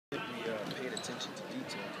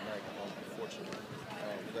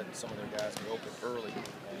some of their guys get open early.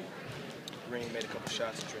 Green made a couple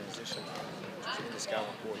shots in transition. In the scout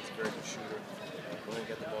report, he's a very good shooter. Glenn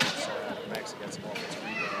got the ball inside. Max got some offensive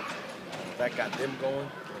rebounds. That got them going,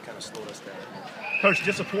 and it kind of slowed us down. Coach,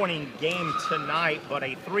 disappointing game tonight, but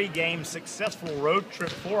a 3-game successful road trip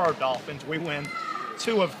for our Dolphins. We win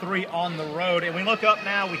 2 of 3 on the road, and we look up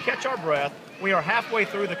now, we catch our breath. We are halfway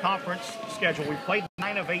through the conference schedule. We've played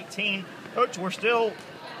 9 of 18. Coach, we're still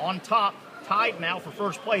on top, tied now for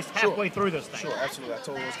first place halfway through this thing. Sure, absolutely. I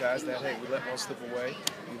told those guys that, hey, we let one slip away.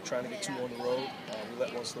 We were trying to get 2 on the road. We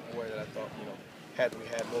let one slip away that I thought, had we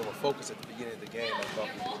had more of a focus at the beginning of the game, I thought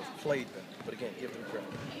we would have played them. But again, give them credit.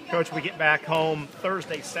 Coach, we get back home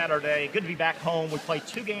Thursday, Saturday. Good to be back home. We play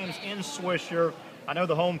 2 games in Swisher. I know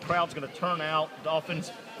the home crowd's going to turn out.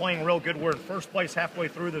 Dolphins playing real good. We're in first place halfway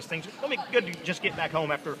through this thing. It's going to be good to just get back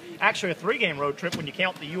home after actually a 3-game road trip when you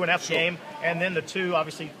count the UNF game and then the 2,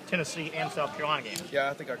 obviously, Tennessee and South Carolina games. Yeah,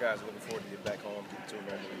 I think our guys are looking forward to get back home to a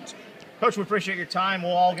normal routine. Coach, we appreciate your time.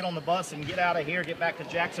 We'll all get on the bus and get out of here, get back to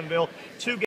Jacksonville. 2